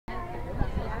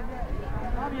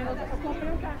Case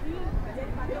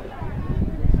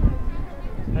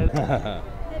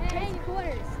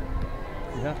quarters.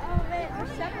 Yeah. Oh man, our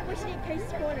supper we should eat case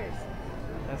quarters.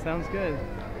 That sounds good.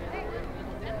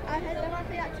 I had them on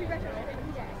for that 2 restaurants.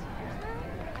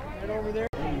 Right over there.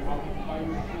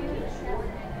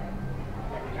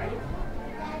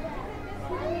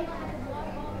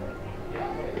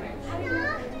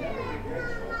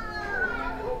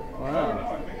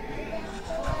 Wow.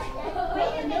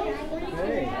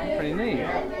 Hey, pretty neat.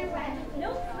 No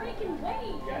freaking way.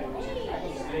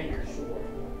 Hey,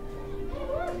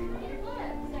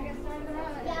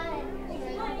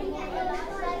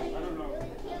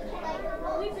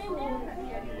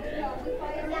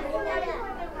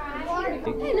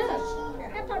 look.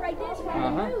 That part right there is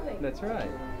probably moving. That's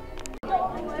right.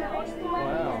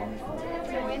 Wow.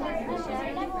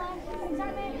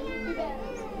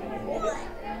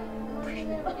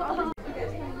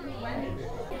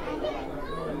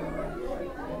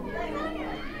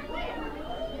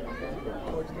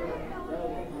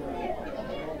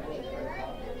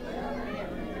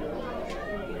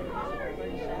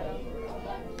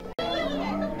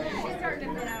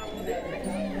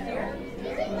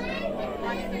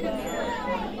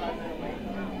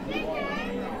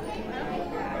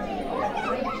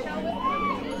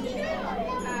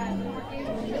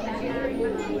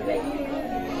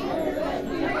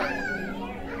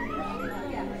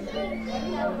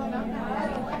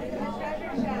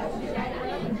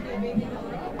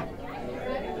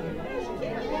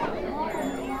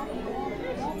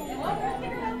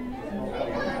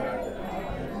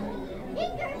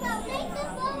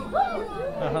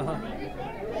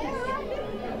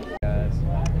 Guys.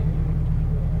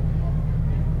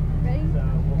 Ready?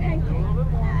 Thank you.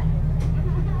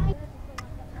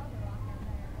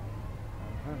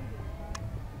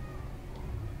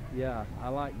 Yeah, I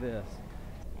like this.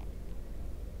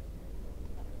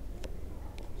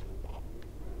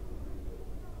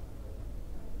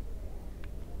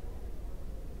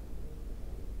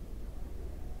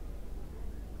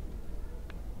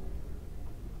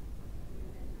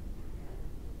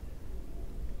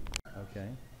 Okay,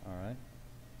 all right.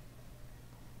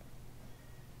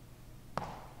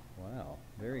 Wow,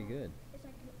 very good. It's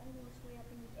like you're almost way up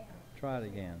in the air. Try it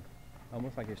again.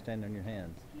 Almost like you're standing on your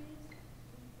hands.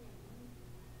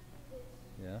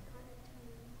 Yeah.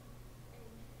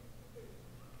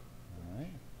 All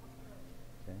right.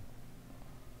 Okay.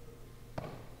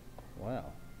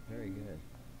 Wow, very good.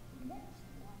 Next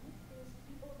one is the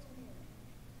ultimate.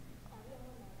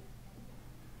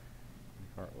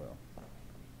 Cartwheel.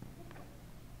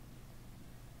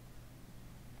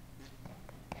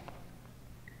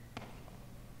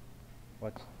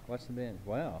 What's the bench?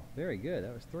 Wow, very good.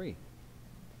 That was 3.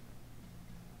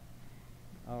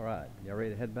 All right, y'all ready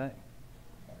to head back?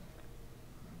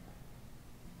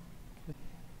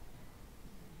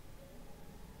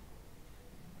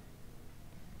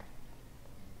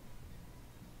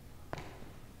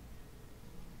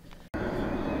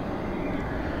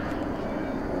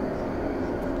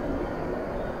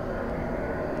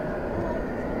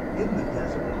 In the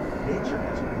desert, nature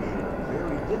has created a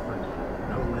very different,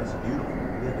 no less beautiful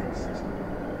living system.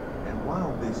 And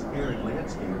while this arid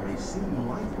landscape may seem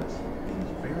lifeless, it is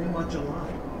very much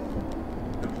alive.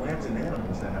 The plants and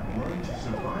animals that have learned to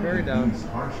survive in these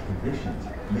harsh conditions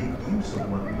make use of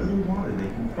what little water they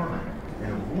can find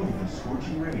and avoid the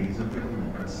scorching rays of the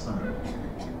relentless sun.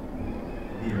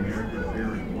 The American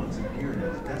prairie once appeared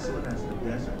as desolate as the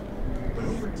desert, but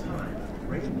over time,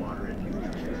 rainwater and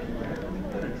nutrients gradually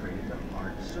penetrated the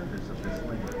hard surface of this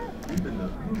land. Even the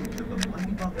hooves of the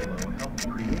mighty buffalo helped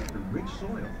create the rich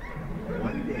soil.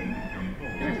 One day become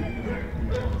home to the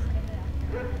American farm.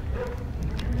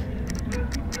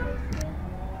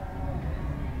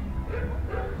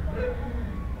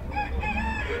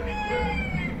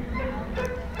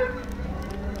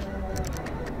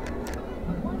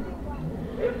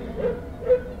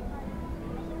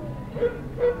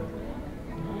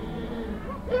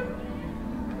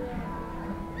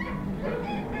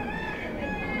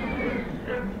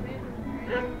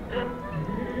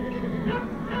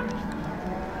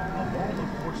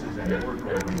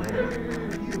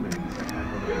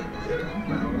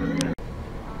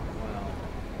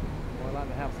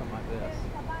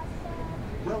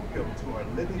 Welcome to our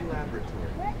living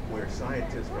laboratory, where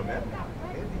scientists from EPCOT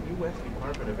and the U.S.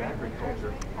 Department of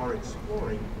Agriculture are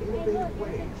exploring innovative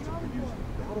ways to produce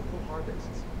bountiful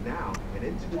harvests now and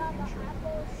into the future.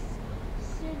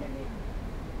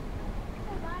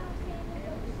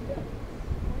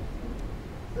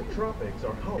 The tropics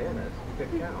are home. Bananas,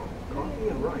 cacao, coffee,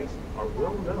 and rice are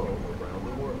well known around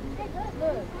the world.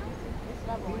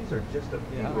 These These are just a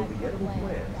few of the edible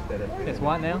plants that have been It's an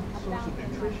what now? important source of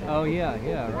nutrition Oh, yeah, for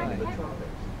people yeah, living in the right.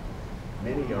 tropics.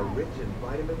 Many are rich in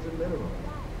vitamins and minerals,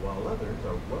 while others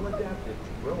are well adapted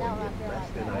to growing in less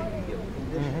than ideal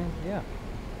conditions. Yeah.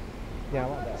 Yeah, I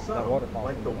like that. Some, That waterfall.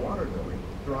 like the water lily,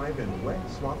 thrive in wet,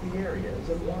 swampy areas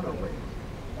and waterways.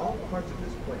 All parts of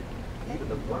this plant, even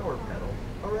the flower petals,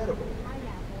 are edible.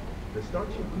 The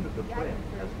starchy root of the plant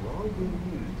has long been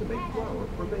used to make flour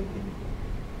for baking.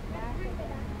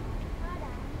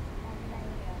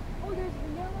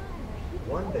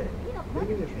 One day,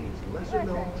 many of these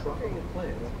lesser-known tropical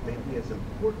plants may be as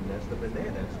important as the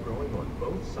bananas growing on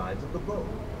both sides of the boat.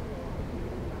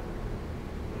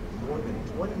 More than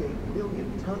 28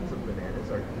 million tons of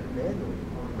bananas are eaten annually,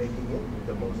 making it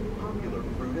the most popular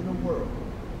fruit in the world.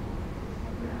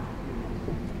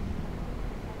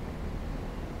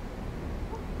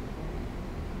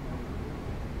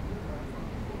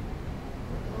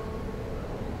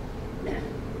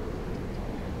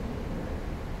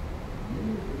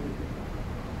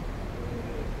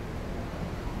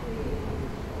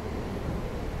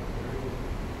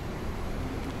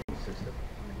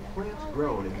 Plants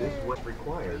grown in this way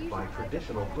required by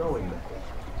traditional growing methods.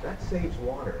 That saves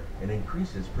water and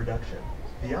increases production.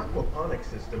 The aquaponics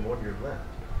system on your left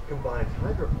combines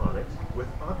hydroponics with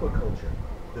aquaculture.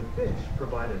 The fish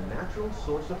provide a natural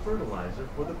source of fertilizer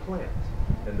for the plants,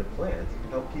 and the plants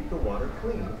help keep the water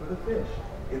clean for the fish.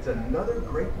 It's another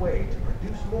great way to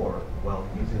produce more while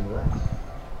using less.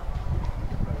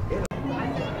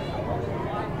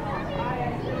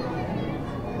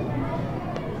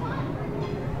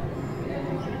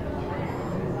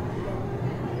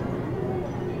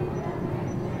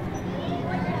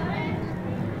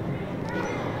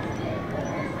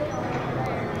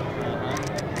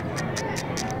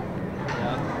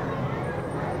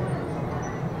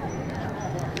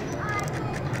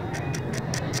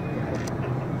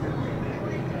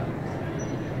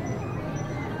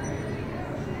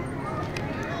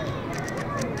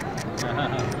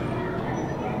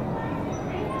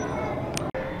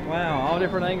 Wow, all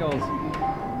different angles.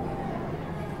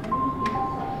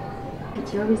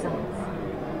 Get your results.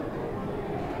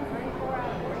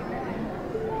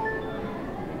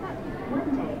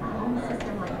 One day, a home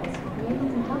system like this will be able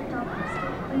to help doctors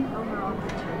get complete overall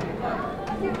picture of your body.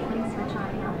 Thanks for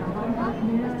trying out the home health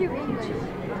mirror future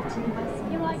brought to you by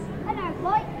Sawyer. You're like, I know,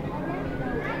 right?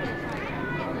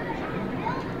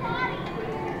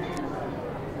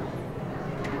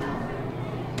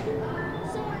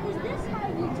 So is this how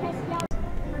you test out?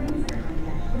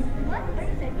 What?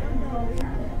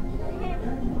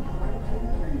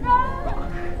 No!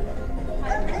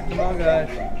 Come on, guys.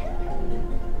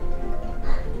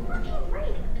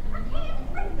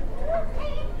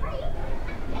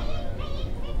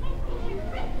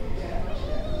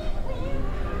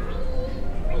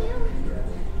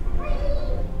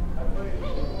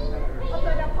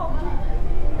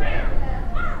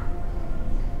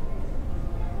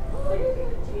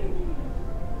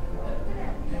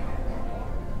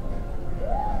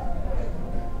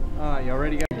 All right, y'all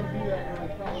ready to go?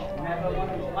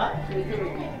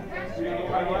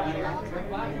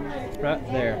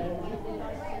 Right there.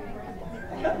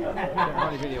 Can't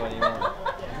run a video anymore.